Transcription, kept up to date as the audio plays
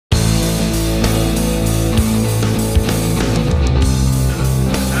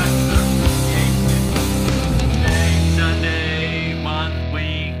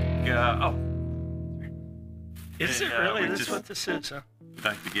what this is, huh? I'd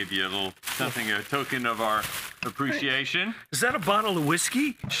like to give you a little something, a token of our appreciation. Is that a bottle of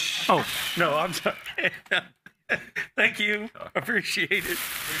whiskey? Oh, no, I'm sorry. Thank you. Appreciate it. We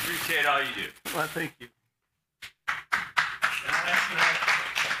appreciate all you do. Well, thank you.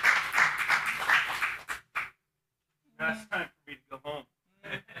 Now it's time for me to go home.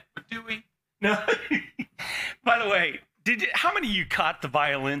 Do we? No. By the way, how many of you caught the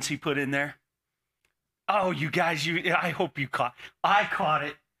violins he put in there? Oh, you guys, I hope you caught. I caught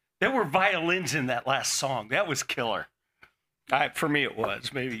it. There were violins in that last song. That was killer. For me, it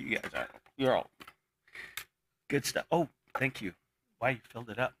was. Maybe you guys, you're all good stuff. Oh, thank you. Why you filled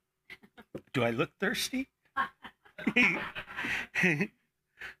it up? Do I look thirsty? I'm gonna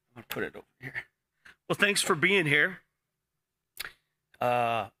put it over here. Well, thanks for being here.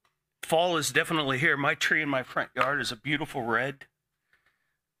 Fall is definitely here. My tree in my front yard is a beautiful red.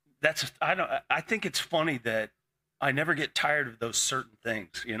 I think it's funny that I never get tired of those certain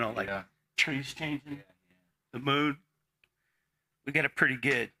things, like trees changing, the mood. We got it pretty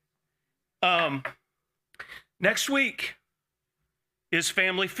good. Next week is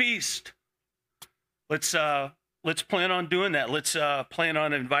Family Feast. Let's plan on doing that. Let's plan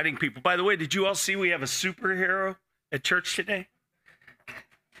on inviting people. By the way, did you all see we have a superhero at church today?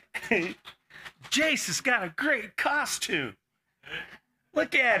 Jace has got a great costume.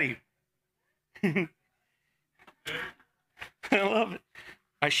 Look at him. I love it.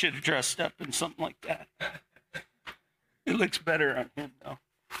 I should have dressed up in something like that. It looks better on him, though.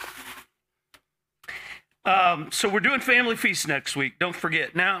 So we're doing Family Feast next week. Don't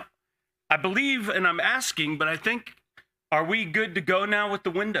forget. Now, I believe, and I'm asking, but I think, are we good to go now with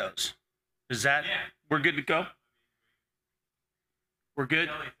the windows? We're good to go? We're good?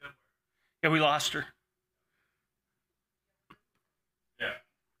 Yeah, we lost her. Yeah.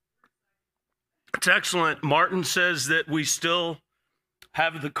 It's excellent. Martin says that we still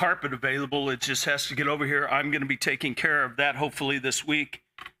have the carpet available. It just has to get over here. I'm going to be taking care of that hopefully this week.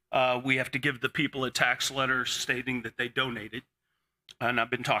 We have to give the people a tax letter stating that they donated. And I've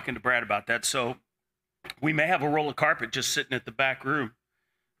been talking to Brad about that. So we may have a roll of carpet just sitting at the back room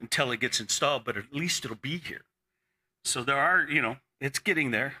until it gets installed, but at least it'll be here. So there are, it's getting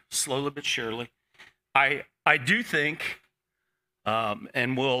there slowly but surely. I do think,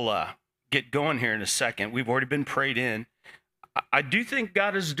 and we'll get going here in a second. We've already been prayed in. I do think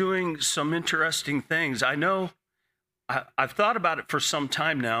God is doing some interesting things. I know I've thought about it for some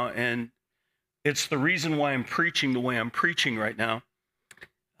time now, and it's the reason why I'm preaching the way I'm preaching right now.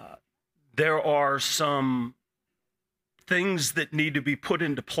 There are some things that need to be put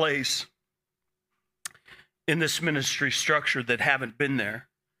into place in this ministry structure that haven't been there.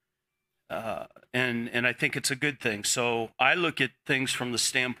 And I think it's a good thing. So I look at things from the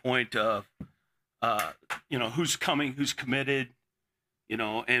standpoint of, who's coming, who's committed,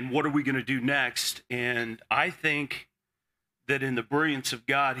 and what are we going to do next? And I think that in the brilliance of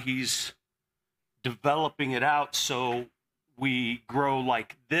God, he's developing it out so we grow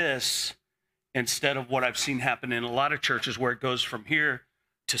like this instead of what I've seen happen in a lot of churches where it goes from here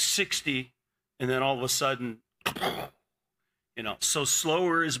to 60 and then all of a sudden, so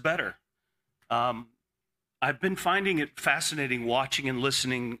slower is better. I've been finding it fascinating watching and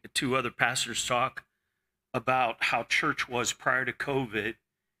listening to other pastors talk about how church was prior to COVID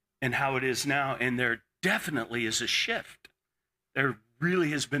and how it is now. And there definitely is a shift. There really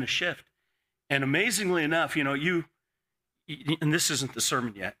has been a shift. And amazingly enough, you and this isn't the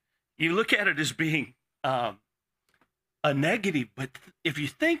sermon yet, you look at it as being a negative, but if you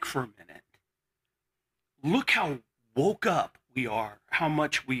think for a minute, look how woke up we are, how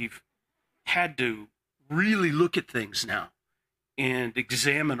much we've had to really look at things now and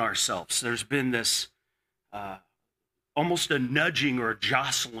examine ourselves. There's been this almost a nudging or a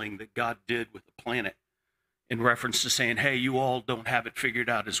jostling that God did with the planet in reference to saying, hey, you all don't have it figured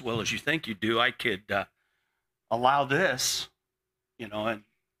out as well as you think you do. I could allow this, and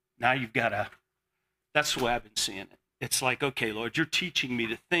now you've got to, that's the way I've been seeing it. It's like, okay, Lord, you're teaching me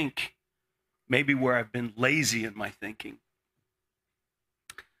to think maybe where I've been lazy in my thinking.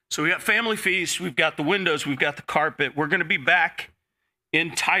 So we got Family Feast, we've got the windows, we've got the carpet. We're going to be back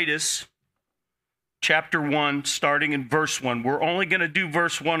in Titus chapter 1, starting in verse 1. We're only going to do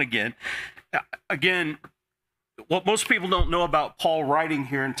verse 1 again. Again, what most people don't know about Paul writing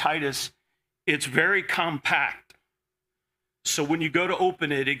here in Titus, it's very compact. So when you go to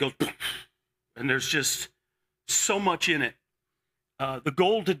open it, it goes, and there's just so much in it. The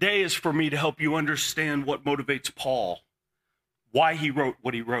goal today is for me to help you understand what motivates Paul, why he wrote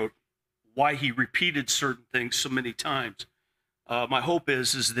what he wrote, why he repeated certain things so many times. My hope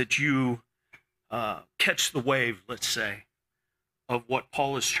is that you catch the wave, let's say, of what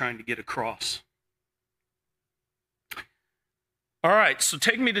Paul is trying to get across. All right, so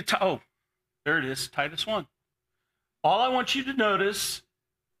take me to, oh, there it is, Titus 1. All I want you to notice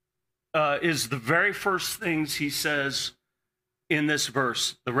is the very first things he says in this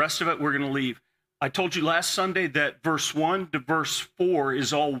verse. The rest of it we're going to leave. I told you last Sunday that verse 1 to verse 4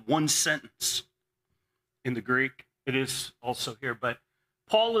 is all one sentence in the Greek. It is also here, but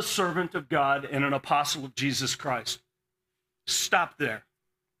Paul is servant of God and an apostle of Jesus Christ. Stop there.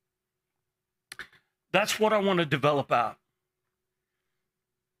 That's what I want to develop out.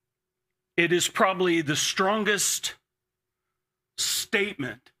 It is probably the strongest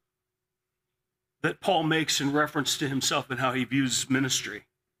statement that Paul makes in reference to himself and how he views ministry.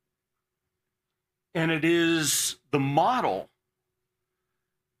 And it is the model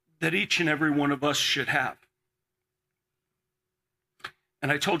that each and every one of us should have.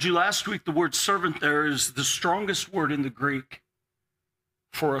 And I told you last week the word servant there is the strongest word in the Greek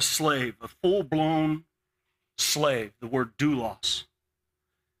for a slave, a full-blown slave, the word doulos,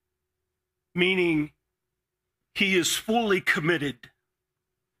 meaning he is fully committed.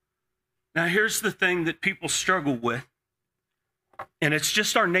 Now, here's the thing that people struggle with, and it's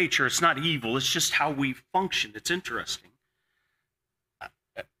just our nature. It's not evil. It's just how we function. It's interesting.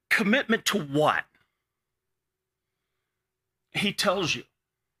 Commitment to what? He tells you.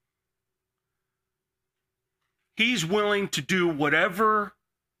 He's willing to do whatever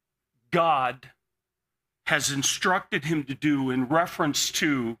God has instructed him to do in reference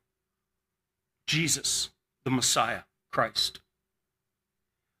to Jesus, the Messiah, Christ.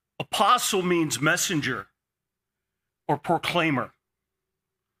 Apostle means messenger or proclaimer.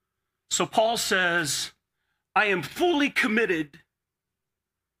 So Paul says, I am fully committed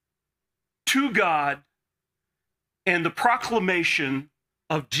to God and the proclamation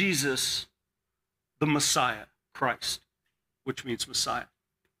of Jesus, the Messiah, Christ, which means Messiah.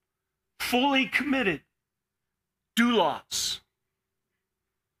 Fully committed, doulos.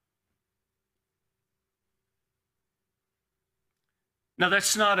 Now,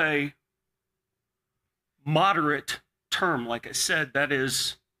 that's not a moderate term. Like I said, that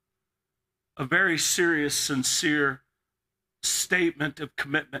is a very serious, sincere statement of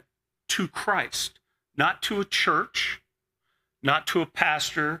commitment to Christ, not to a church, not to a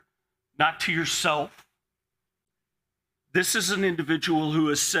pastor, not to yourself. This is an individual who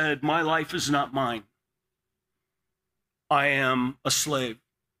has said, my life is not mine. I am a slave.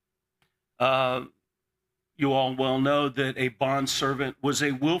 You all well know that a bondservant was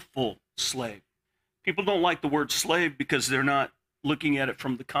a willful slave. People don't like the word slave because they're not looking at it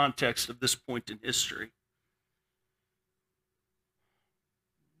from the context of this point in history.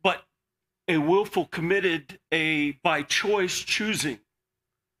 But a willful, committed, a by choice choosing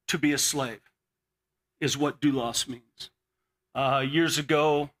to be a slave is what doulos means. Years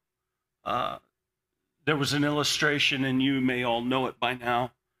ago, there was an illustration, and you may all know it by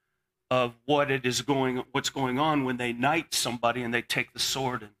now, of what's going on when they knight somebody and they take the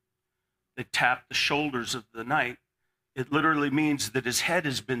sword and they tap the shoulders of the knight. It literally means that his head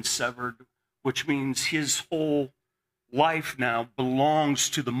has been severed, which means his whole life now belongs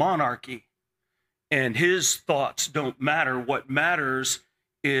to the monarchy. And his thoughts don't matter. What matters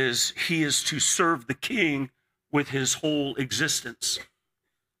is he is to serve the king with his whole existence.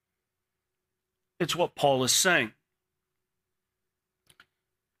 It's what Paul is saying.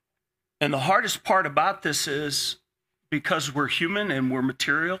 And the hardest part about this is because we're human and we're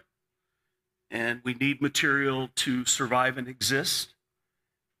material, and we need material to survive and exist,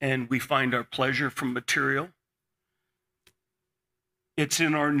 and we find our pleasure from material, it's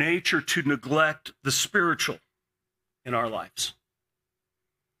in our nature to neglect the spiritual in our lives.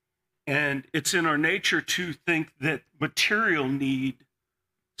 And it's in our nature to think that material need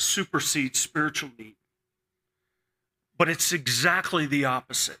supersedes spiritual need. But it's exactly the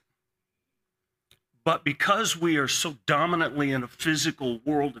opposite. But because we are so dominantly in a physical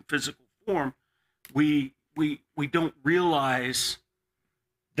world and physical form, we don't realize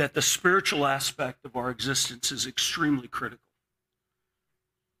that the spiritual aspect of our existence is extremely critical.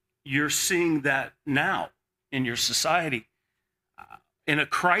 You're seeing that now in your society. In a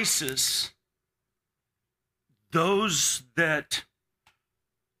crisis, those that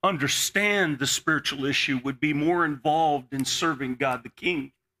understand the spiritual issue would be more involved in serving God the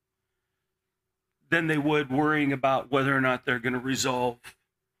King than they would worrying about whether or not they're going to resolve,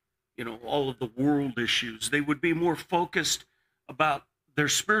 all of the world issues. They would be more focused about their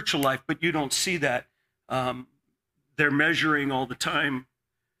spiritual life, but you don't see that. They're measuring all the time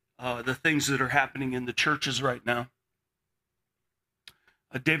the things that are happening in the churches right now.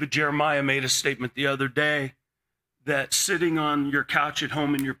 David Jeremiah made a statement the other day that sitting on your couch at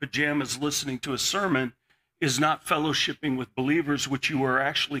home in your pajamas listening to a sermon is not fellowshipping with believers, which you are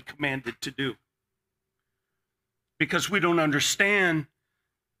actually commanded to do. Because we don't understand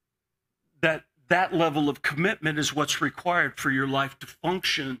that that level of commitment is what's required for your life to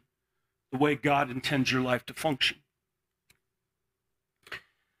function the way God intends your life to function.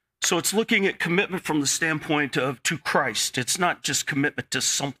 So it's looking at commitment from the standpoint of to Christ. It's not just commitment to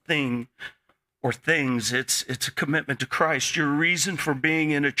something or things. It's a commitment to Christ. Your reason for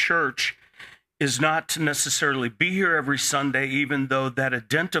being in a church is not to necessarily be here every Sunday, even though that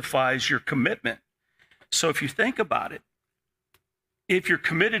identifies your commitment. So if you think about it, if you're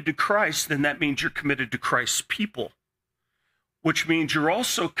committed to Christ, then that means you're committed to Christ's people, which means you're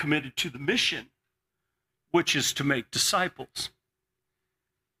also committed to the mission, which is to make disciples.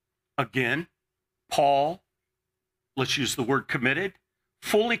 Again, Paul, let's use the word committed,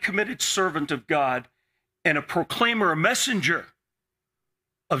 fully committed servant of God and a proclaimer, a messenger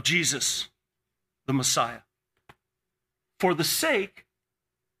of Jesus, the Messiah, for the sake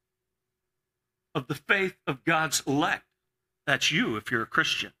of the faith of God's elect. That's you if you're a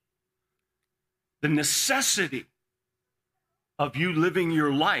Christian. The necessity of you living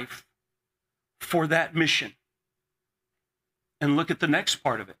your life for that mission. And look at the next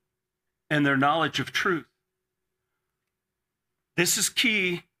part of it, and their knowledge of truth. This is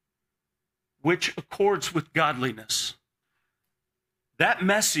key, which accords with godliness. That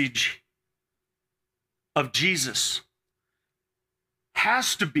message of Jesus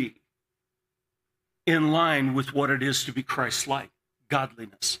has to be in line with what it is to be Christ-like,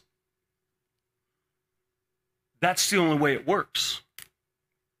 godliness. That's the only way it works.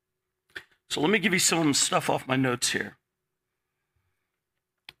 So let me give you some stuff off my notes here.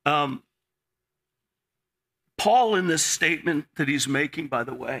 Paul, in this statement that he's making, by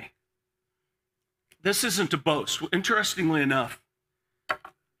the way, this isn't a boast. Interestingly enough,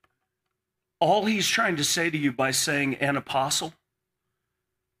 all he's trying to say to you by saying an apostle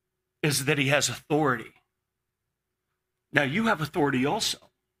is that he has authority. Now, you have authority also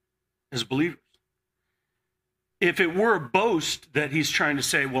as believers. If it were a boast that he's trying to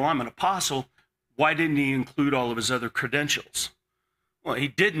say, well, I'm an apostle, why didn't he include all of his other credentials? Well, he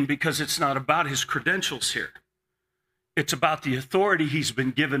didn't, because it's not about his credentials here. It's about the authority he's been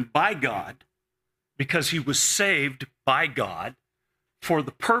given by God, because he was saved by God for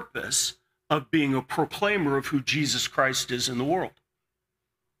the purpose of being a proclaimer of who Jesus Christ is in the world.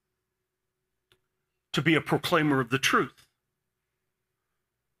 To be a proclaimer of the truth.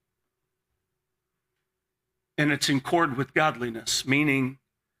 And it's in accord with godliness, meaning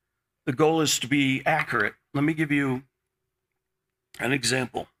the goal is to be accurate. Let me give you an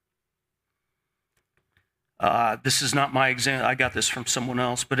example. This is not my example. I got this from someone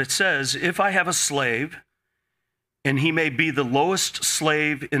else, but it says, if I have a slave and he may be the lowest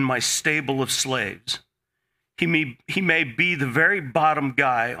slave in my stable of slaves, he may be the very bottom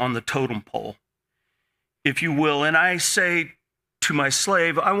guy on the totem pole, if you will. And I say to my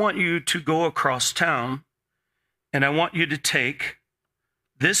slave, I want you to go across town and I want you to take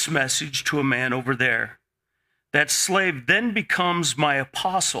this message to a man over there. That slave then becomes my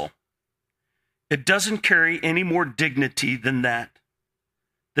apostle. It doesn't carry any more dignity than that.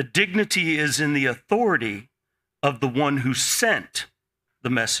 The dignity is in the authority of the one who sent the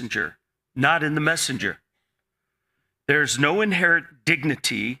messenger, not in the messenger. There's no inherent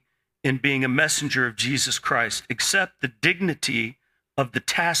dignity in being a messenger of Jesus Christ, except the dignity of the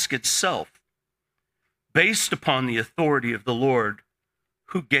task itself, based upon the authority of the Lord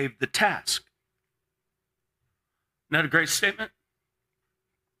who gave the task. Isn't that a great statement?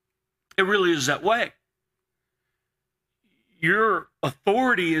 It really is that way. Your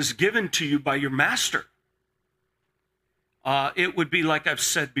authority is given to you by your master. It would be like I've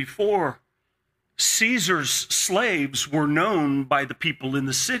said before, Caesar's slaves were known by the people in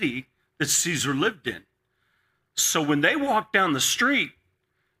the city that Caesar lived in. So when they walked down the street,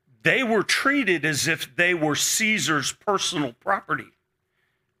 they were treated as if they were Caesar's personal property.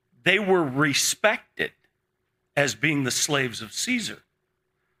 They were respected as being the slaves of Caesar.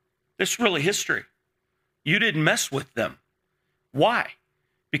 It's really history. You didn't mess with them. Why?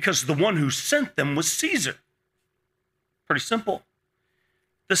 Because the one who sent them was Caesar. Pretty simple.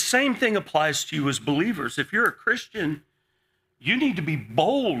 The same thing applies to you as believers. If you're a Christian, you need to be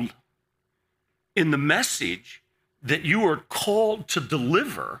bold in the message that you are called to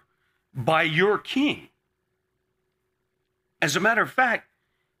deliver by your king. As a matter of fact,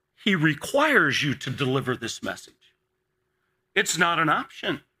 he requires you to deliver this message. It's not an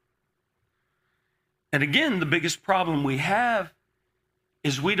option. And again, the biggest problem we have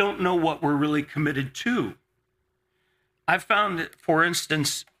is we don't know what we're really committed to. I've found that, for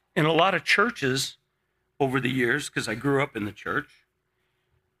instance, in a lot of churches over the years, because I grew up in the church,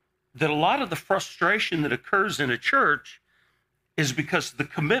 that a lot of the frustration that occurs in a church is because the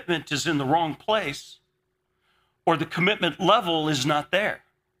commitment is in the wrong place or the commitment level is not there.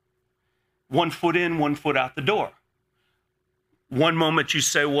 1 foot in, 1 foot out the door. One moment you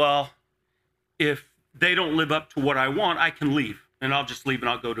say, well, if they don't live up to what I want, I can leave, and I'll just leave and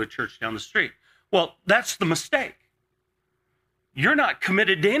I'll go to a church down the street. Well, that's the mistake. You're not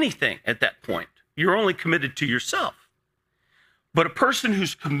committed to anything at that point. You're only committed to yourself. But a person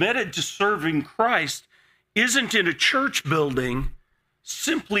who's committed to serving Christ isn't in a church building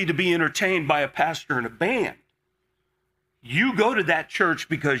simply to be entertained by a pastor and a band. You go to that church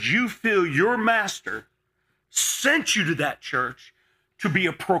because you feel your master sent you to that church to be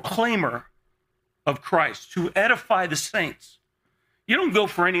a proclaimer of Christ, to edify the saints. You don't go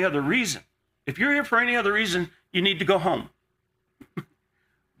for any other reason. If you're here for any other reason, you need to go home.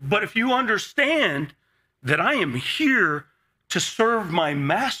 But if you understand that I am here to serve my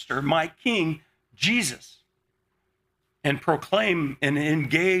master, my king, Jesus, and proclaim and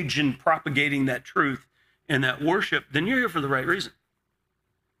engage in propagating that truth and that worship, then you're here for the right reason.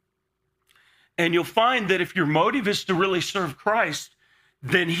 And you'll find that if your motive is to really serve Christ,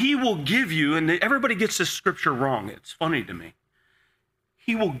 then he will give you, and everybody gets this scripture wrong. It's funny to me.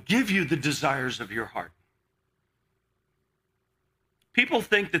 He will give you the desires of your heart. People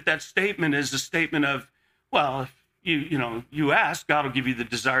think that that statement is a statement of, well, if you ask, God will give you the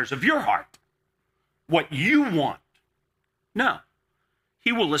desires of your heart, what you want. No,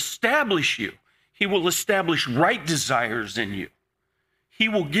 he will establish you. He will establish right desires in you. He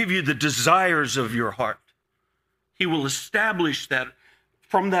will give you the desires of your heart. He will establish that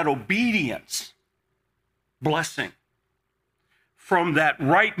from that obedience, blessing. From that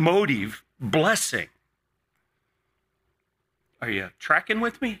right motive, blessing. Are you tracking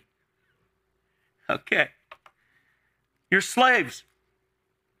with me? Okay. You're slaves,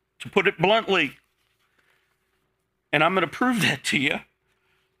 to put it bluntly. And I'm going to prove that to you.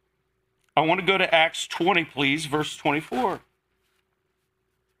 I want to go to Acts 20, please, verse 24.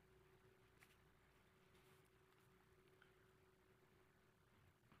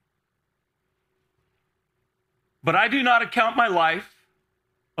 But I do not account my life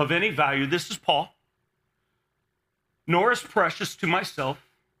of any value, this is Paul, nor as precious to myself,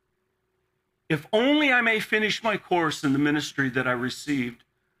 if only I may finish my course in the ministry that I received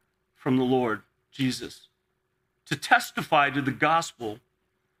from the Lord Jesus, to testify to the gospel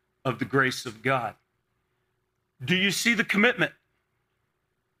of the grace of God. Do you see the commitment?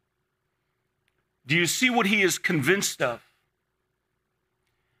 Do you see what he is convinced of?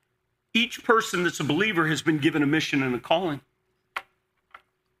 Each person that's a believer has been given a mission and a calling.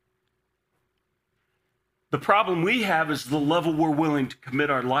 The problem we have is the level we're willing to commit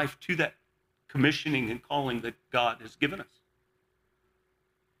our life to that commissioning and calling that God has given us.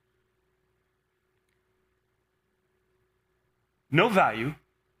 No value.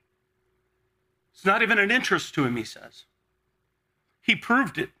 It's not even an interest to him, he says. He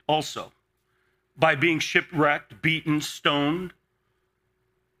proved it also by being shipwrecked, beaten, stoned,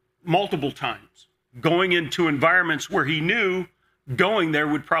 multiple times, going into environments where he knew going there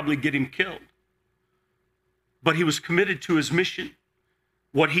would probably get him killed. But he was committed to his mission,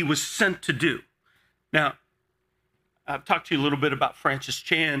 what he was sent to do. Now, I've talked to you a little bit about Francis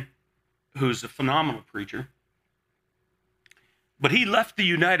Chan, who's a phenomenal preacher. But he left the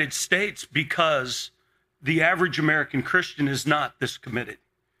United States because the average American Christian is not this committed.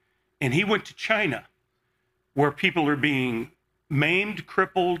 And he went to China, where people are being maimed,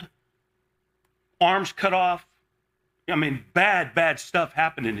 crippled, arms cut off. I mean, bad stuff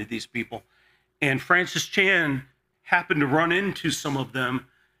happening to these people. And Francis Chan happened to run into some of them,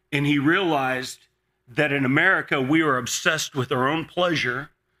 and he realized that in America, we are obsessed with our own pleasure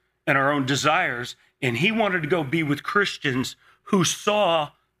and our own desires, and he wanted to go be with Christians who saw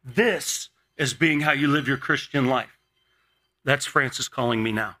this as being how you live your Christian life. That's Francis calling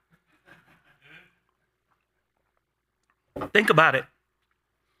me now. Think about it.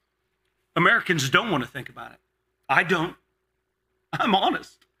 Americans don't want to think about it. I don't. I'm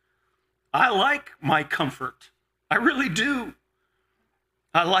honest. I like my comfort. I really do.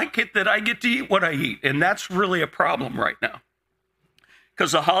 I like it that I get to eat what I eat, and that's really a problem right now.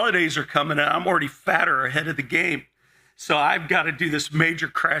 Because the holidays are coming, and I'm already fatter ahead of the game. So I've got to do this major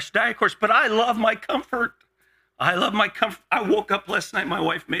crash diet course, but I love my comfort. I love my comfort. I woke up last night, my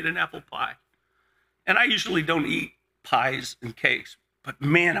wife made an apple pie. And I usually don't eat pies and cakes, but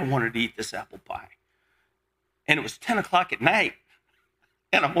man, I wanted to eat this apple pie. And it was 10 o'clock at night.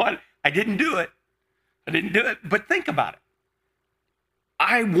 And I didn't do it. I didn't do it, but think about it.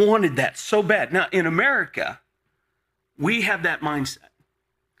 I wanted that so bad. Now, in America, we have that mindset.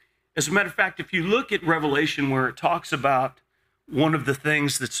 As a matter of fact, if you look at Revelation where it talks about one of the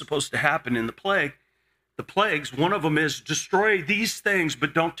things that's supposed to happen in the plagues, one of them is destroy these things,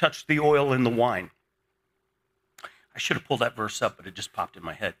 but don't touch the oil and the wine. I should have pulled that verse up, but it just popped in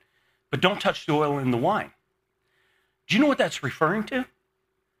my head. But don't touch the oil and the wine. Do you know what that's referring to?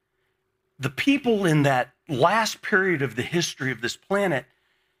 The people in that last period of the history of this planet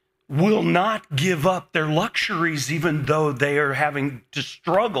will not give up their luxuries, even though they are having to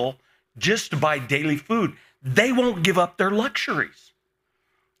struggle just to buy daily food. They won't give up their luxuries.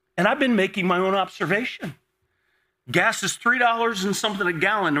 And I've been making my own observation. Gas is $3 and something a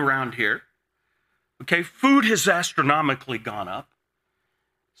gallon around here. Okay, food has astronomically gone up.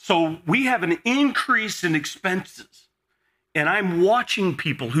 So we have an increase in expenses. And I'm watching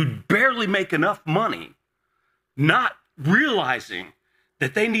people who barely make enough money not realizing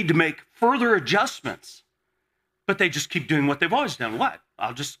that they need to make further adjustments, but they just keep doing what they've always done. What?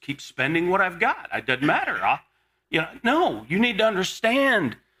 I'll just keep spending what I've got. It doesn't matter. No, you need to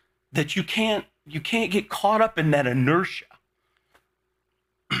understand that you can't get caught up in that inertia.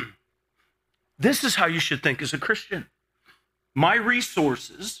 This is how you should think as a Christian. My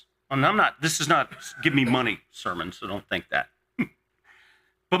resources, and this is not give me money sermon, so don't think that.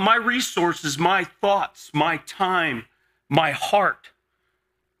 But my resources, my thoughts, my time, my heart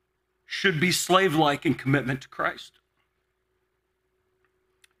should be slave-like in commitment to Christ.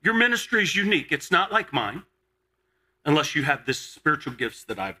 Your ministry is unique. It's not like mine, unless you have this spiritual gifts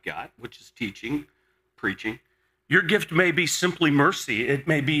that I've got, which is teaching, preaching. Your gift may be simply mercy. It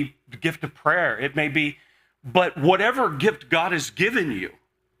may be the gift of prayer. It may be, but whatever gift God has given you,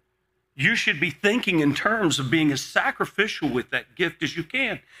 you should be thinking in terms of being as sacrificial with that gift as you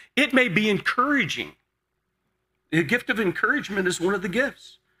can. It may be encouraging. The gift of encouragement is one of the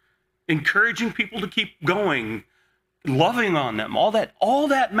gifts. Encouraging people to keep going, loving on them, all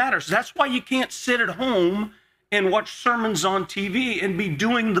that matters. That's why you can't sit at home and watch sermons on TV and be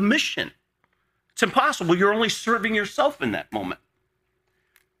doing the mission. It's impossible. You're only serving yourself in that moment.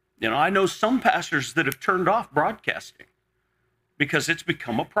 I know some pastors that have turned off broadcasting because it's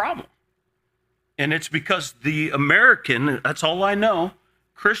become a problem. And it's because the American, that's all I know,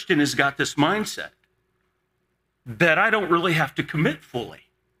 Christian has got this mindset that I don't really have to commit fully.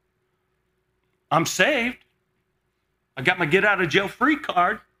 I'm saved. I got my get out of jail free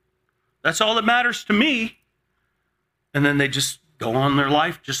card. That's all that matters to me. And then they just go on their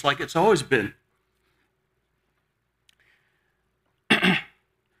life just like it's always been.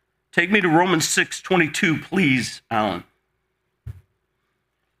 Take me to Romans 6:22, please, Alan.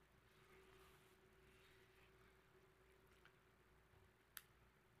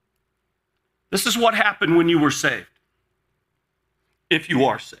 This is what happened when you were saved, if you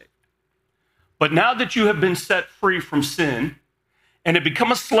are saved. But now that you have been set free from sin and have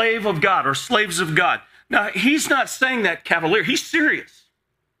become a slave of God or slaves of God. Now, he's not saying that cavalier. He's serious.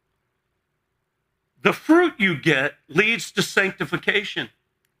 The fruit you get leads to sanctification.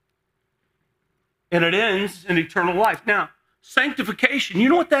 And it ends in eternal life. Now, sanctification, you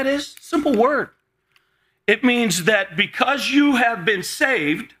know what that is? Simple word. It means that because you have been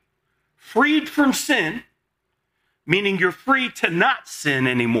saved, freed from sin, meaning you're free to not sin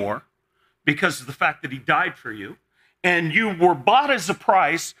anymore because of the fact that he died for you, and you were bought at a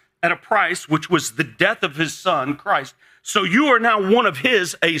price which was the death of his son, Christ. So you are now one of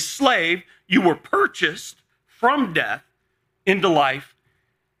his, a slave. You were purchased from death into life.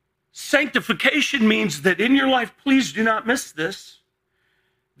 Sanctification means that in your life, please do not miss this,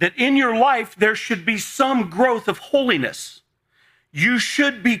 that in your life there should be some growth of holiness. You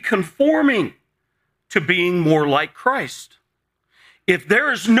should be conforming to being more like Christ. If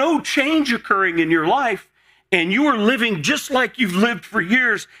there is no change occurring in your life and you are living just like you've lived for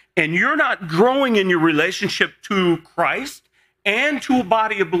years and you're not growing in your relationship to Christ and to a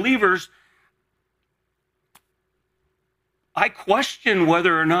body of believers, I question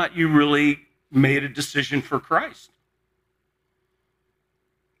whether or not you really made a decision for Christ.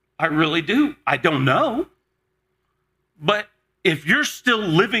 I really do. I don't know. But if you're still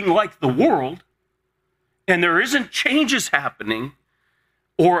living like the world and there isn't changes happening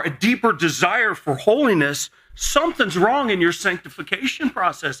or a deeper desire for holiness, something's wrong in your sanctification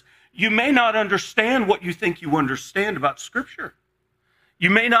process. You may not understand what you think you understand about Scripture.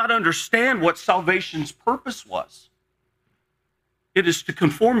 You may not understand what salvation's purpose was. It is to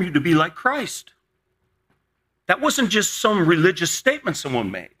conform you to be like Christ. That wasn't just some religious statement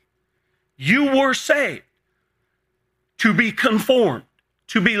someone made. You were saved to be conformed,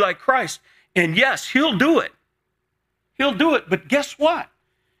 to be like Christ. And yes, he'll do it. He'll do it. But guess what?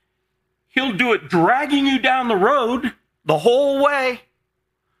 He'll do it dragging you down the road the whole way.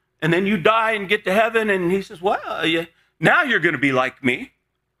 And then you die and get to heaven. And he says, well, now you're going to be like me.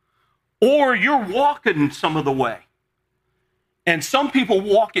 Or you're walking some of the way. And some people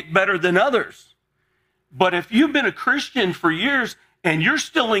walk it better than others. But if you've been a Christian for years and you're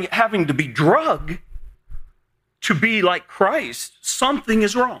still having to be drugged to be like Christ, something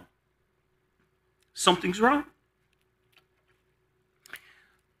is wrong. Something's wrong.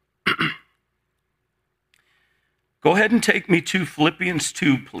 Go ahead and take me to Philippians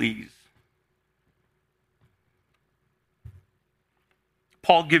 2, please.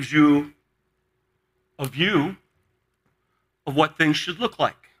 Paul gives you a view of what things should look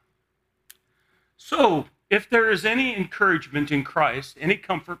like. So, if there is any encouragement in Christ, any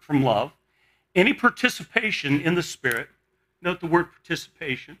comfort from love, any participation in the Spirit, note the word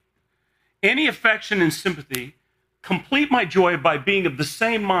participation, any affection and sympathy, complete my joy by being of the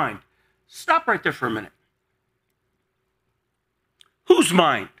same mind. Stop right there for a minute. Whose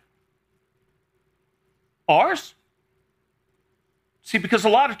mind? Ours? See, because a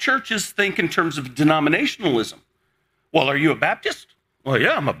lot of churches think in terms of denominationalism. Well, are you a Baptist? Well,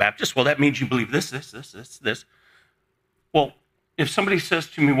 yeah, I'm a Baptist. Well, that means you believe this. Well, if somebody says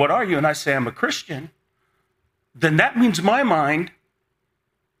to me, what are you? And I say, I'm a Christian, then that means my mind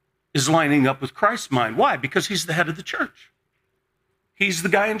is lining up with Christ's mind. Why? Because he's the head of the church. He's the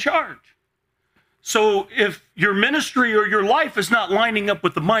guy in charge. So if your ministry or your life is not lining up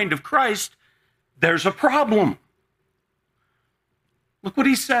with the mind of Christ, there's a problem. Look what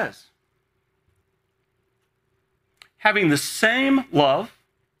he says. Having the same love,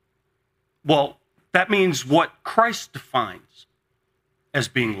 well, that means what Christ defines as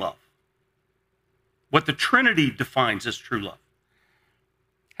being love. What the Trinity defines as true love.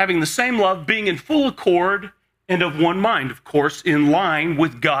 Having the same love, being in full accord and of one mind, of course, in line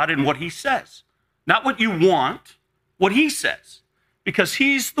with God and what he says. Not what you want, what he says. Because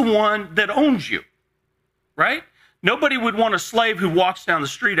he's the one that owns you, right? Nobody would want a slave who walks down the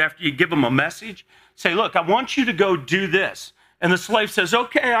street after you give them a message, say, look, I want you to go do this. And the slave says,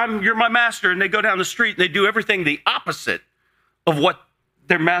 okay, you're my master. And they go down the street and they do everything the opposite of what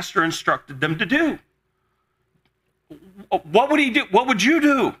their master instructed them to do. What would he do? What would you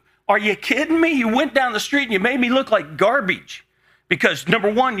do? Are you kidding me? You went down the street and you made me look like garbage. Because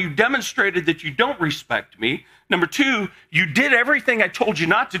number one, you demonstrated that you don't respect me. Number two, you did everything I told you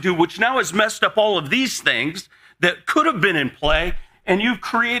not to do, which now has messed up all of these things that could have been in play, and you've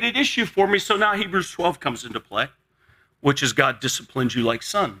created issue for me. So now Hebrews 12 comes into play, which is God disciplines you like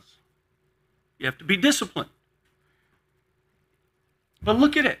sons. You have to be disciplined. But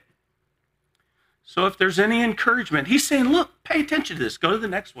look at it. So if there's any encouragement, he's saying, look, pay attention to this. Go to the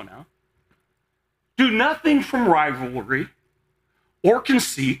next one now. Do nothing from rivalry or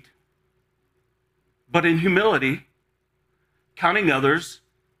conceit, but in humility, counting others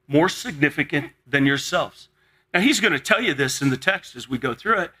more significant than yourselves. Now, he's going to tell you this in the text as we go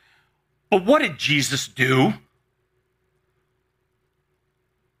through it. But what did Jesus do?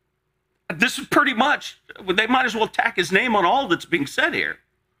 This is pretty much, they might as well tack his name on all that's being said here.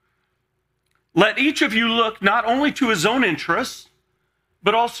 Let each of you look not only to his own interests,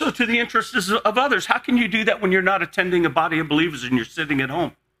 but also to the interests of others. How can you do that when you're not attending a body of believers and you're sitting at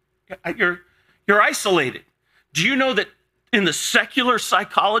home? You're isolated. Do you know that in the secular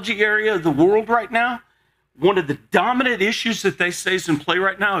psychology area of the world right now, one of the dominant issues that they say is in play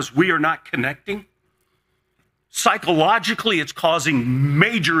right now is we are not connecting? Psychologically, it's causing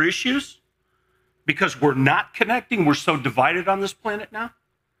major issues because we're not connecting. We're so divided on this planet now.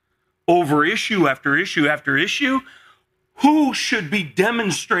 Over issue after issue after issue. Who should be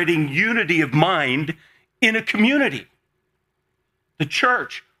demonstrating unity of mind in a community? The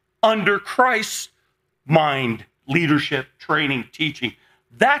church, under Christ's mind, leadership, training, teaching.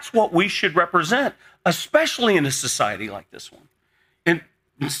 That's what we should represent, especially in a society like this one. And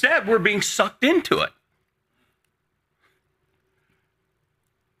instead, we're being sucked into it.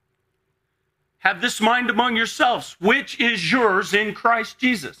 Have this mind among yourselves, which is yours in Christ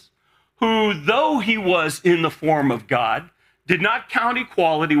Jesus, who, though he was in the form of God, did not count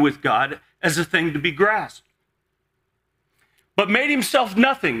equality with God as a thing to be grasped, but made himself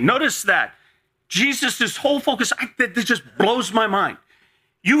nothing. Notice that. Jesus' whole focus, that just blows my mind.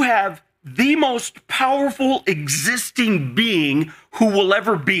 You have the most powerful existing being who will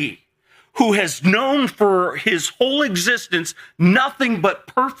ever be, who has known for his whole existence nothing but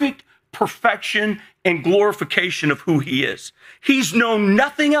perfection and glorification of who he is. He's known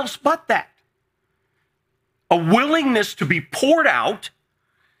nothing else but that. A willingness to be poured out,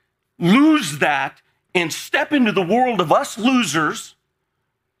 lose that and step into the world of us losers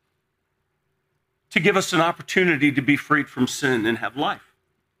to give us an opportunity to be freed from sin and have life.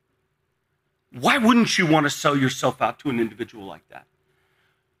 Why wouldn't you want to sell yourself out to an individual like that?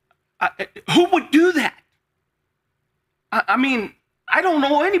 Who would do that? I mean, I don't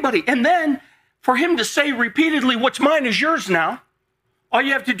know anybody. And then for him to say repeatedly, what's mine is yours now. All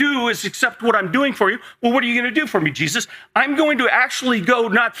you have to do is accept what I'm doing for you. Well, what are you going to do for me, Jesus? I'm going to actually go,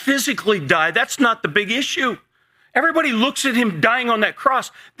 not physically die. That's not the big issue. Everybody looks at him dying on that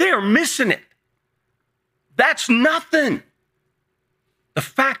cross. They are missing it. That's nothing. The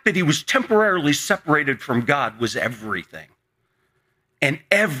fact that he was temporarily separated from God was everything. And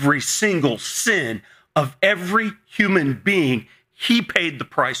every single sin of every human being, he paid the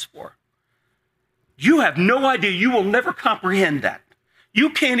price for. You have no idea. You will never comprehend that. You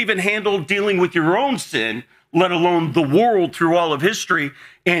can't even handle dealing with your own sin, let alone the world through all of history.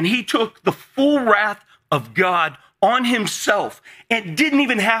 And he took the full wrath of God on himself and didn't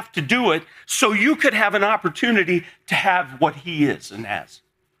even have to do it so you could have an opportunity to have what he is and has.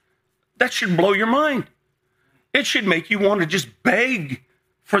 That should blow your mind. It should make you want to just beg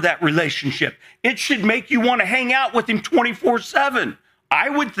for that relationship. It should make you want to hang out with him 24/7. I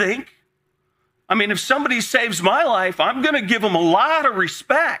would think. I mean, if somebody saves my life, I'm going to give them a lot of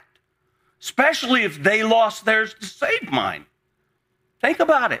respect, especially if they lost theirs to save mine. Think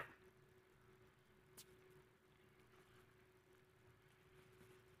about it.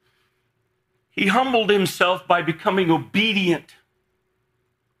 He humbled himself by becoming obedient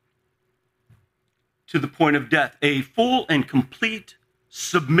to the point of death, a full and complete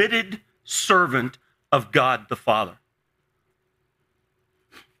submitted servant of God the Father.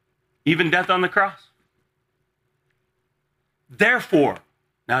 Even death on the cross. Therefore,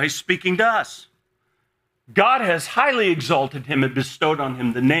 now he's speaking to us, God has highly exalted him and bestowed on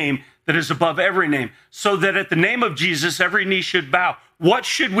him the name that is above every name, so that at the name of Jesus, every knee should bow. What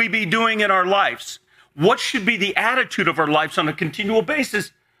should we be doing in our lives? What should be the attitude of our lives on a continual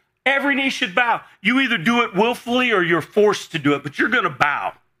basis? Every knee should bow. You either do it willfully or you're forced to do it, but you're going to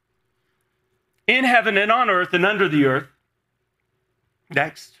bow. In heaven and on earth and under the earth.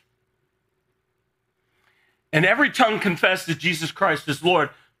 Next. And every tongue confess that Jesus Christ is Lord,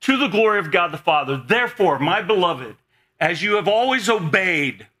 to the glory of God the Father. Therefore, my beloved, as you have always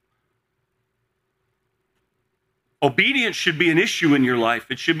obeyed, obedience should be an issue in your life.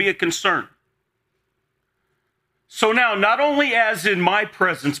 It should be a concern. So now, not only as in my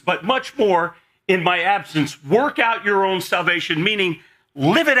presence, but much more in my absence, work out your own salvation, meaning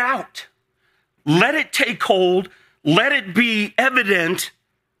live it out. Let it take hold. Let it be evident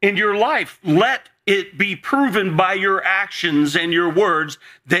in your life. Let it be proven by your actions and your words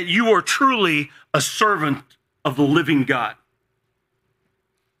that you are truly a servant of the living God.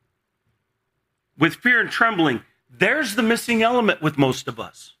 With fear and trembling, there's the missing element with most of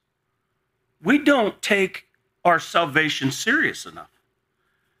us. We don't take our salvation serious enough.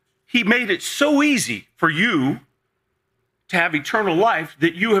 He made it so easy for you to have eternal life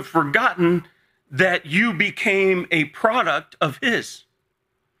that you have forgotten that you became a product of his.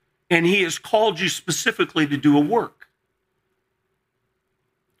 And he has called you specifically to do a work.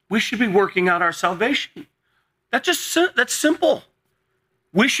 We should be working out our salvation. That's simple.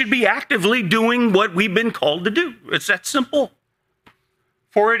 We should be actively doing what we've been called to do. It's that simple.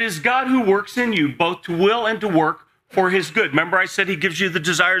 For it is God who works in you, both to will and to work for his good. Remember I said he gives you the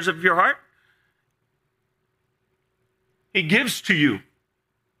desires of your heart? He gives to you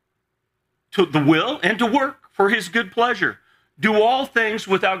to the will and to work for his good pleasure. Do all things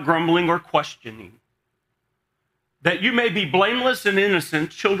without grumbling or questioning, that you may be blameless and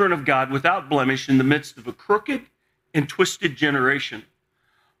innocent, children of God, without blemish, in the midst of a crooked and twisted generation,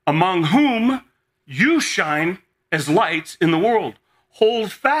 among whom you shine as lights in the world.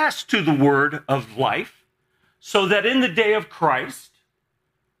 Hold fast to the word of life, so that in the day of Christ,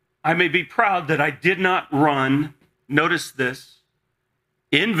 I may be proud that I did not run, notice this,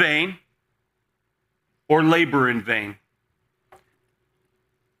 in vain or labor in vain.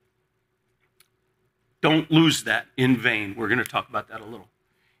 Don't lose that, in vain. We're going to talk about that a little.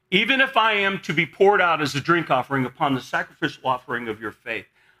 Even if I am to be poured out as a drink offering upon the sacrificial offering of your faith,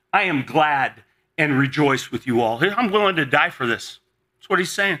 I am glad and rejoice with you all. I'm willing to die for this. That's what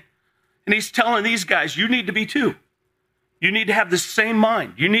he's saying. And he's telling these guys, you need to be too. You need to have the same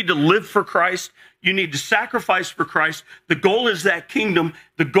mind. You need to live for Christ. You need to sacrifice for Christ. The goal is that kingdom.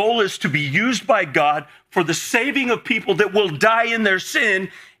 The goal is to be used by God for the saving of people that will die in their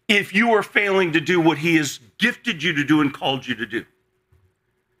sin if you are failing to do what he has gifted you to do and called you to do.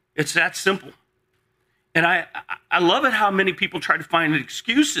 It's that simple. And I love it how many people try to find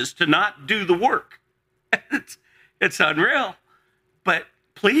excuses to not do the work. It's unreal. But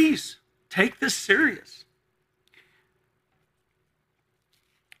please take this serious.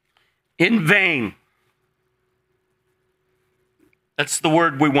 In vain. That's the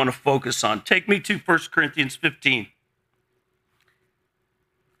word we want to focus on. Take me to 1 Corinthians 15.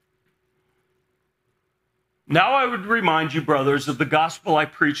 Now I would remind you, brothers, of the gospel I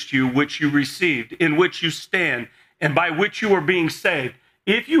preached to you, which you received, in which you stand, and by which you are being saved.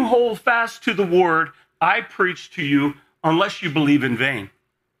 If you hold fast to the word I preached to you, unless you believe in vain.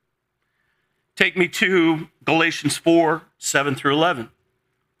 Take me to Galatians 4, 7 through 11.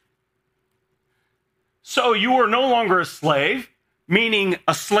 So you are no longer a slave, meaning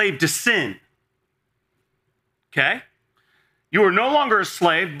a slave to sin. Okay? You are no longer a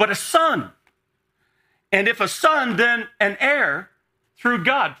slave, but a son. And if a son, then an heir through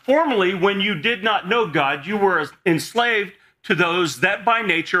God. Formerly, when you did not know God, you were enslaved to those that by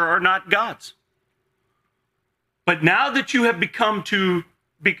nature are not God's. But now that you have come to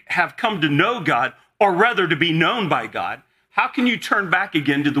know God, or rather to be known by God, how can you turn back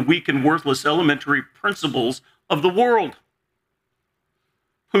again to the weak and worthless elementary principles of the world?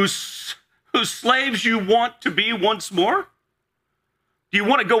 Whose slaves you want to be once more? Do you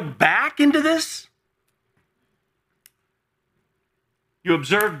want to go back into this? You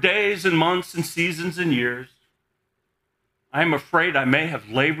observe days and months and seasons and years. I am afraid I may have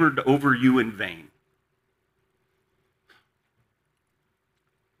labored over you in vain.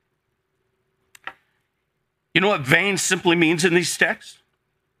 You know what vain simply means in these texts?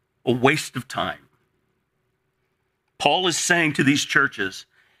 A waste of time. Paul is saying to these churches,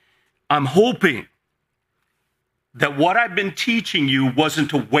 I'm hoping that what I've been teaching you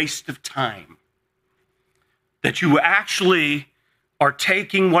wasn't a waste of time. That you actually are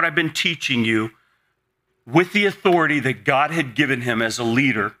taking what I've been teaching you with the authority that God had given him as a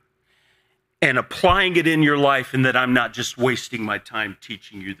leader and applying it in your life, and that I'm not just wasting my time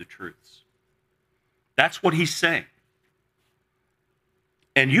teaching you the truths. That's what he's saying.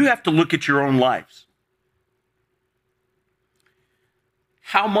 And you have to look at your own lives.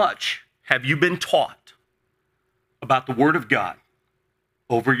 How much have you been taught about the Word of God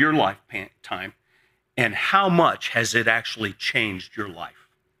over your lifetime, and how much has it actually changed your life?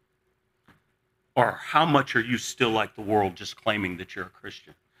 Or how much are you still like the world, just claiming that you're a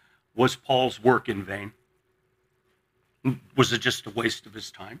Christian? Was Paul's work in vain? Was it just a waste of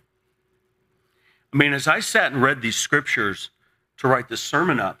his time? I mean, as I sat and read these scriptures to write this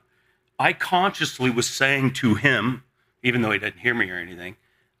sermon up, I consciously was saying to him, even though he didn't hear me or anything,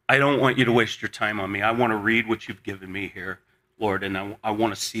 I don't want you to waste your time on me. I want to read what you've given me here, Lord, and I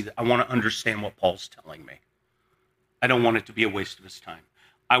want to see that. I want to understand what Paul's telling me. I don't want it to be a waste of his time.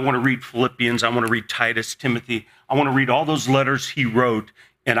 I want to read Philippians. I want to read Titus, Timothy. I want to read all those letters he wrote,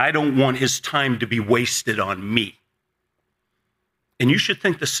 and I don't want his time to be wasted on me. And you should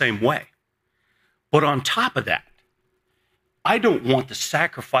think the same way. But on top of that, I don't want the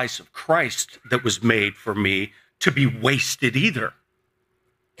sacrifice of Christ that was made for me to be wasted either,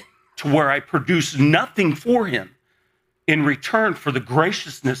 to where I produce nothing for him in return for the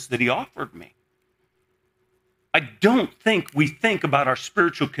graciousness that he offered me. I don't think we think about our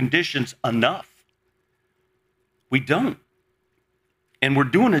spiritual conditions enough. We don't. And we're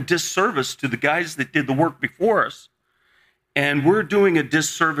doing a disservice to the guys that did the work before us. And we're doing a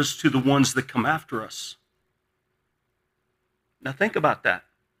disservice to the ones that come after us. Now think about that.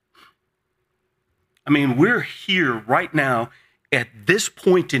 I mean, we're here right now at this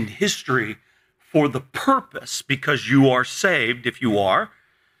point in history for the purpose, because you are saved, if you are,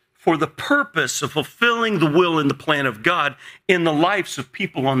 for the purpose of fulfilling the will and the plan of God in the lives of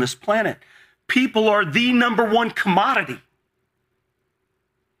people on this planet. People are the number one commodity.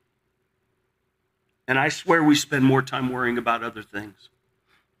 And I swear we spend more time worrying about other things.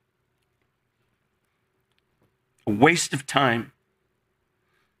 A waste of time.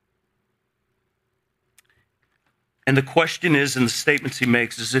 And the question is, in the statements he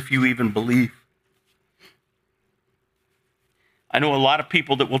makes, is if you even believe. I know a lot of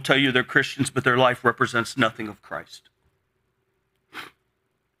people that will tell you they're Christians, but their life represents nothing of Christ.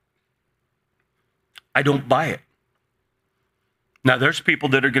 I don't buy it. Now, there's people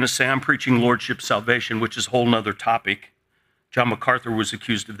that are going to say, I'm preaching lordship salvation, which is a whole nother topic. John MacArthur was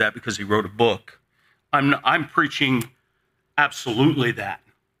accused of that because he wrote a book. I'm preaching absolutely that.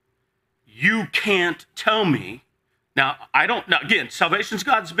 You can't tell me. Now, again, salvation's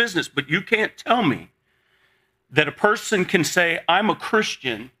God's business, but you can't tell me that a person can say, I'm a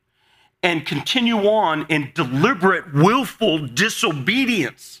Christian, and continue on in deliberate, willful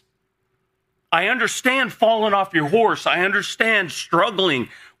disobedience I understand falling off your horse. I understand struggling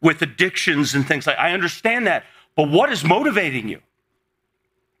with addictions and things like I understand that. But what is motivating you?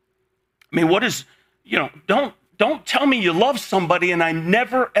 I mean, what is, don't tell me you love somebody and I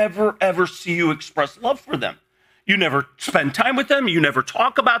never, ever, ever see you express love for them. You never spend time with them. You never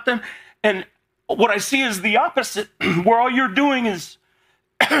talk about them. And what I see is the opposite, where all you're doing is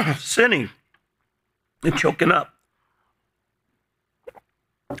sinning and choking up.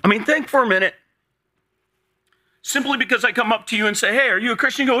 I mean, think for a minute. Simply because I come up to you and say, hey, are you a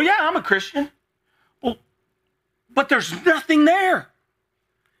Christian? You go, yeah, I'm a Christian. Well, but there's nothing there.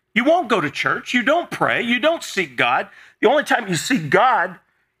 You won't go to church. You don't pray. You don't seek God. The only time you seek God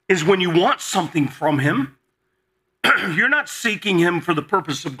is when you want something from him. You're not seeking him for the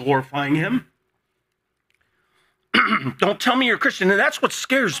purpose of glorifying him. Don't tell me you're a Christian. And that's what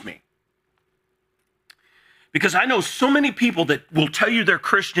scares me. Because I know so many people that will tell you they're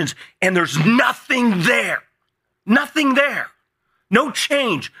Christians and there's nothing there. Nothing there. No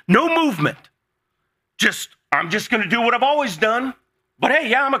change. No movement. I'm just going to do what I've always done. But hey,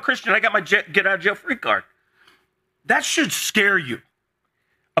 yeah, I'm a Christian. I got my get out of jail free card. That should scare you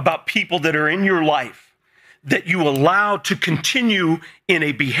about people that are in your life that you allow to continue in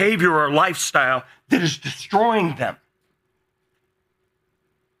a behavior or lifestyle that is destroying them.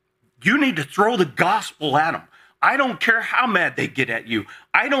 You need to throw the gospel at them. I don't care how mad they get at you.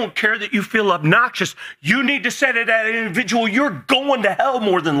 I don't care that you feel obnoxious. You need to say to that individual, you're going to hell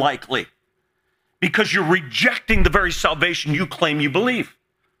more than likely because you're rejecting the very salvation you claim you believe.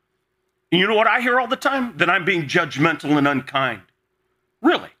 And you know what I hear all the time? That I'm being judgmental and unkind.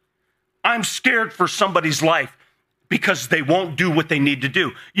 Really? I'm scared for somebody's life because they won't do what they need to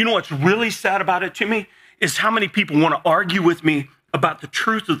do. You know what's really sad about it to me is how many people want to argue with me about the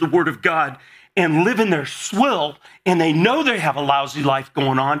truth of the Word of God and live in their swill, and they know they have a lousy life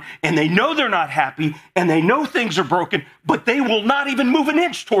going on, and they know they're not happy, and they know things are broken, but they will not even move an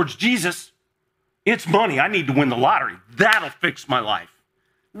inch towards Jesus. It's money. I need to win the lottery. That'll fix my life.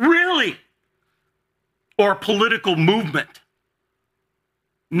 Really? Or a political movement?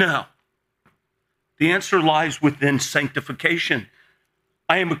 No. The answer lies within sanctification.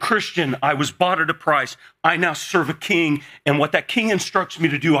 I am a Christian. I was bought at a price. I now serve a king, and what that king instructs me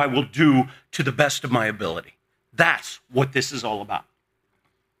to do, I will do to the best of my ability. That's what this is all about.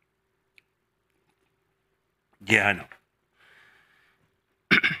 Yeah, I know.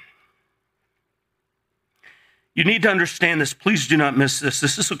 You need to understand this. Please do not miss this.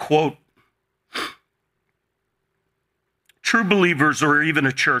 This is a quote. True believers, or even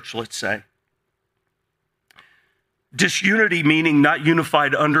a church, let's say, disunity, meaning not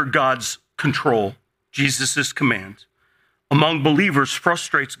unified under God's control, Jesus' commands, among believers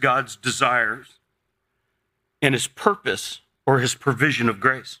frustrates God's desires and his purpose or his provision of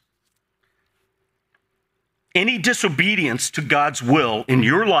grace. Any disobedience to God's will in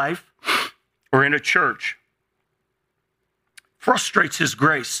your life or in a church frustrates his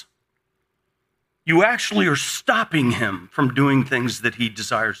grace. You actually are stopping him from doing things that he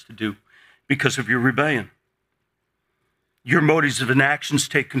desires to do because of your rebellion. Your motives and actions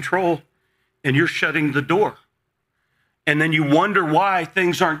take control, and you're shutting the door. And then you wonder why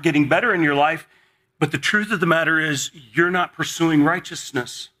things aren't getting better in your life. But the truth of the matter is, you're not pursuing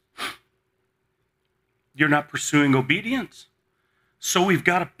righteousness. You're not pursuing obedience. So we've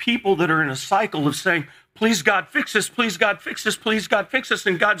got a people that are in a cycle of saying, please God, fix this, please God, fix this, please God, fix this.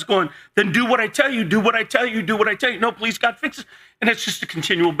 And God's going, then do what I tell you, do what I tell you, do what I tell you. No, please God, fix this. And it's just a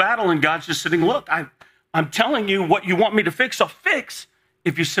continual battle. And God's just sitting, look, I'm telling you what you want me to fix, I'll fix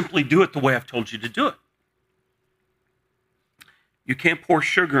if you simply do it the way I've told you to do it. You can't pour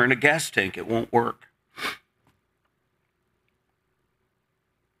sugar in a gas tank, it won't work.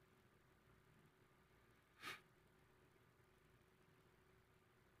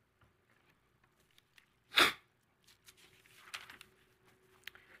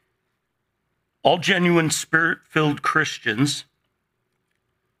 All genuine Spirit-filled Christians,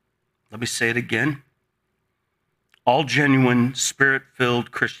 let me say it again, all genuine Spirit-filled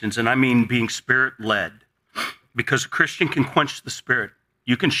Christians, and I mean being Spirit-led, because a Christian can quench the Spirit.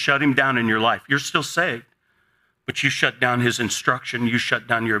 You can shut him down in your life. You're still saved, but you shut down his instruction. You shut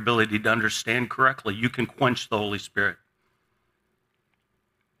down your ability to understand correctly. You can quench the Holy Spirit.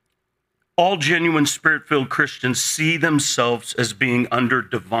 All genuine Spirit-filled Christians see themselves as being under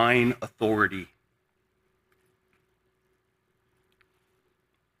divine authority.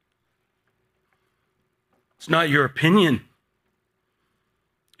 It's not your opinion.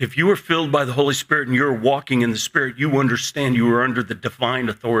 If you are filled by the Holy Spirit and you're walking in the Spirit, you understand you are under the divine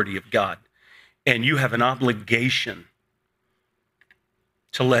authority of God. And you have an obligation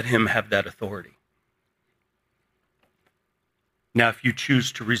to let him have that authority. Now, if you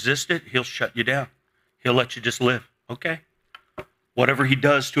choose to resist it, he'll shut you down. He'll let you just live. Okay. Whatever he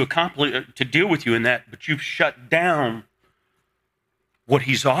does to accomplish, to deal with you in that, but you've shut down what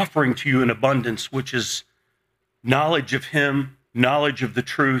he's offering to you in abundance, which is knowledge of him, knowledge of the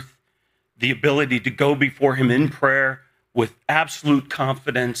truth, the ability to go before him in prayer with absolute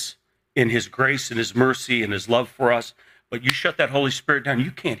confidence in his grace and his mercy and his love for us. But you shut that Holy Spirit down,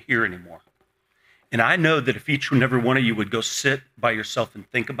 you can't hear anymore. And I know that if each and every one of you would go sit by yourself and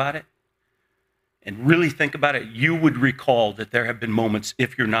think about it, and really think about it, you would recall that there have been moments,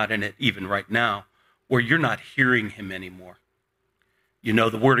 if you're not in it even right now, where you're not hearing him anymore. You know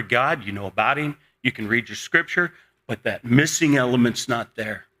the Word of God, you know about him, you can read your scripture, but that missing element's not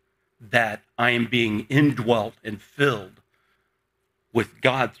there. That I am being indwelt and filled with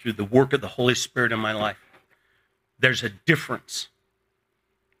God through the work of the Holy Spirit in my life. There's a difference.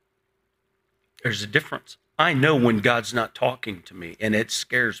 There's a difference. I know when God's not talking to me, and it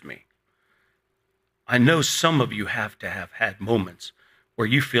scares me. I know some of you have to have had moments where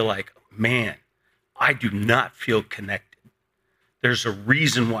you feel like, man, I do not feel connected. There's a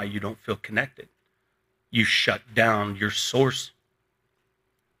reason why you don't feel connected. You shut down your source.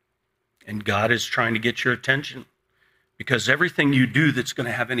 And God is trying to get your attention, because everything you do that's going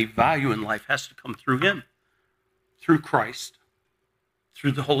to have any value in life has to come through him, through Christ,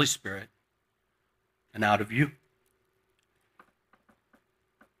 through the Holy Spirit, and out of you.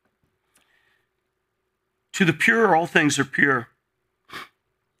 To the pure, all things are pure.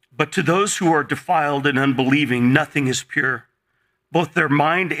 But to those who are defiled and unbelieving, nothing is pure. Both their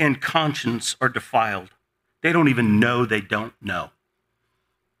mind and conscience are defiled. They don't even know they don't know.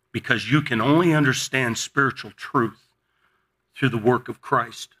 Because you can only understand spiritual truth through the work of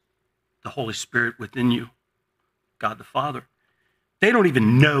Christ, the Holy Spirit within you, God the Father. They don't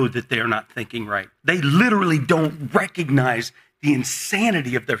even know that they are not thinking right. They literally don't recognize the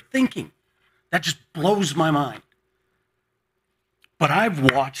insanity of their thinking. That just blows my mind. But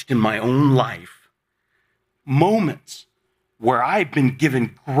I've watched in my own life moments where I've been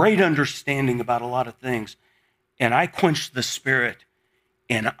given great understanding about a lot of things, and I quench the Spirit,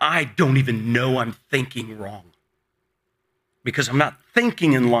 and I don't even know I'm thinking wrong, because I'm not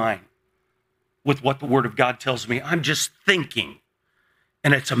thinking in line with what the Word of God tells me. I'm just thinking.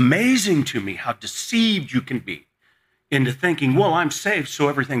 And it's amazing to me how deceived you can be into thinking, well, I'm saved, so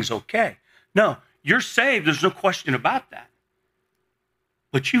everything's okay. No, you're saved. There's no question about that.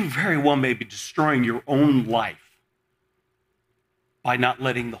 But you very well may be destroying your own life by not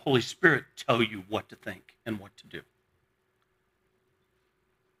letting the Holy Spirit tell you what to think and what to do.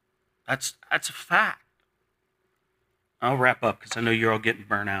 That's a fact. I'll wrap up because I know you're all getting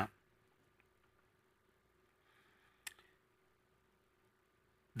burnt out.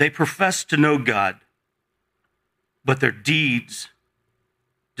 They profess to know God, but their deeds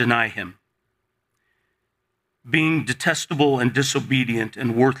deny him, being detestable and disobedient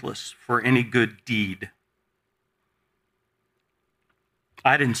and worthless for any good deed.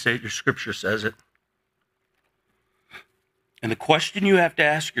 I didn't say it, your scripture says it. And the question you have to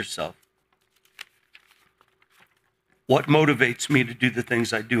ask yourself, what motivates me to do the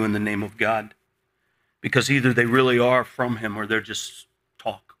things I do in the name of God? Because either they really are from him or they're just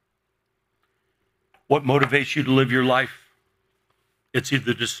talk. What motivates you to live your life? It's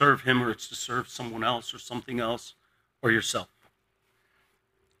either to serve him or it's to serve someone else or something else or yourself.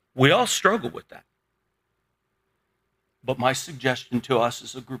 We all struggle with that. But my suggestion to us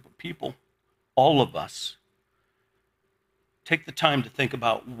as a group of people, all of us, take the time to think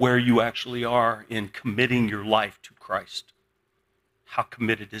about where you actually are in committing your life to Christ. How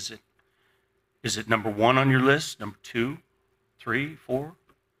committed is it? Is it number 1 on your list, number 2, 3, 4?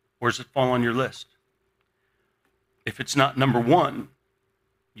 Where does it fall on your list? If it's not number 1,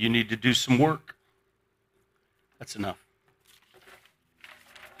 you need to do some work. That's enough.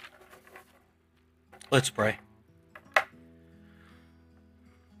 Let's pray.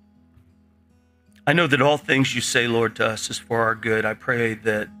 I know that all things you say, Lord, to us is for our good. I pray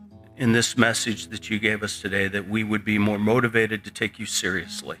that in this message that you gave us today, that we would be more motivated to take you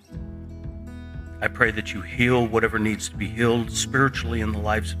seriously. I pray that you heal whatever needs to be healed spiritually in the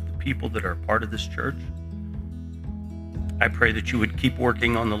lives of the people that are a part of this church. I pray that you would keep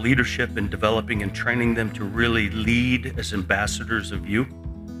working on the leadership and developing and training them to really lead as ambassadors of you,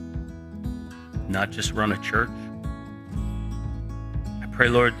 not just run a church. I pray,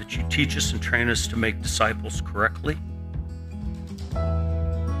 Lord, that you teach us and train us to make disciples correctly.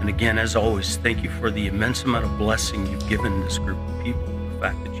 And again, as always, thank you for the immense amount of blessing you've given this group of people, the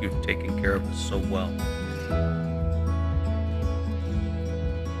fact that you've taken care of us so well.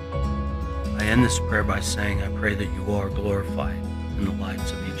 I end this prayer by saying, I pray that you are glorified in the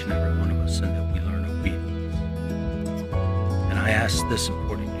lives of each and every one of us and that we learn obedience. And I ask this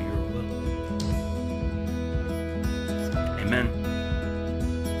according to your will.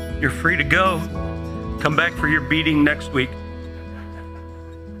 Amen. You're free to go. Come back for your beating next week.